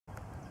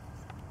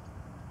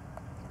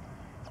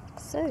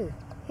So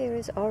here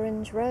is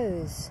orange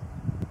rose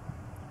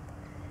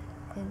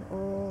in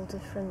all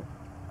different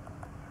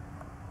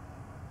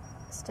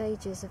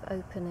stages of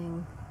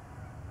opening,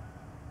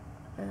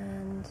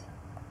 and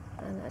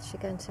I'm actually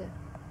going to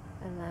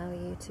allow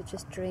you to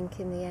just drink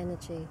in the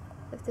energy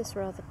of this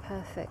rather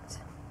perfect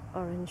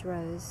orange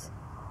rose.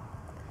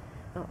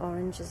 Our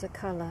orange as a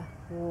colour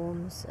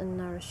warms and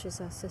nourishes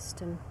our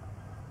system,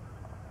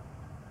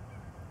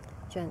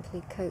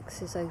 gently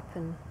coaxes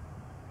open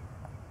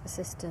the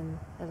system,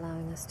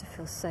 allowing us to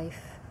feel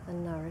safe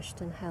and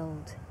nourished and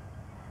held.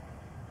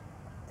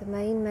 The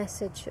main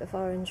message of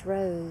orange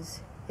rose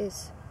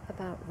is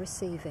about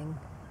receiving.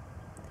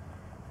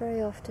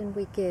 Very often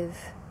we give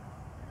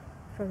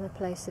from a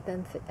place of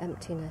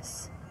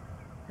emptiness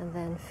and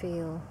then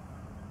feel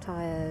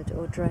tired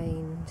or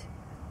drained,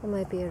 or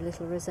maybe a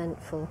little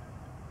resentful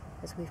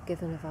as we've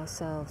given of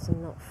ourselves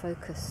and not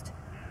focused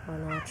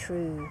on our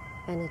true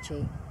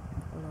energy,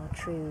 on our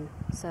true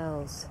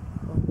selves,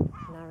 on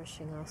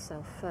nourishing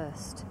ourselves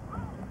first.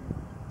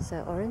 So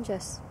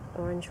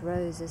orange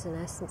rose is an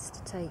essence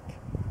to take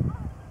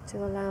to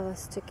allow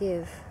us to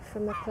give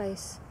from a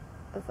place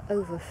of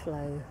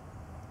overflow,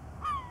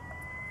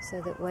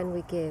 so that when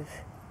we give,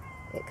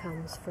 it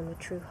comes from a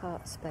true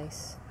heart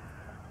space,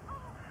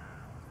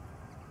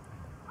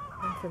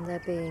 and from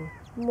there being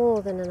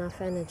more than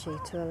enough energy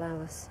to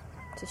allow us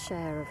to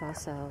share of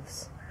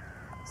ourselves.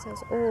 So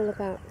it's all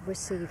about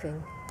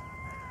receiving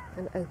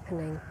and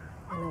opening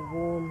in a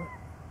warm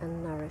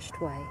and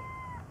nourished way.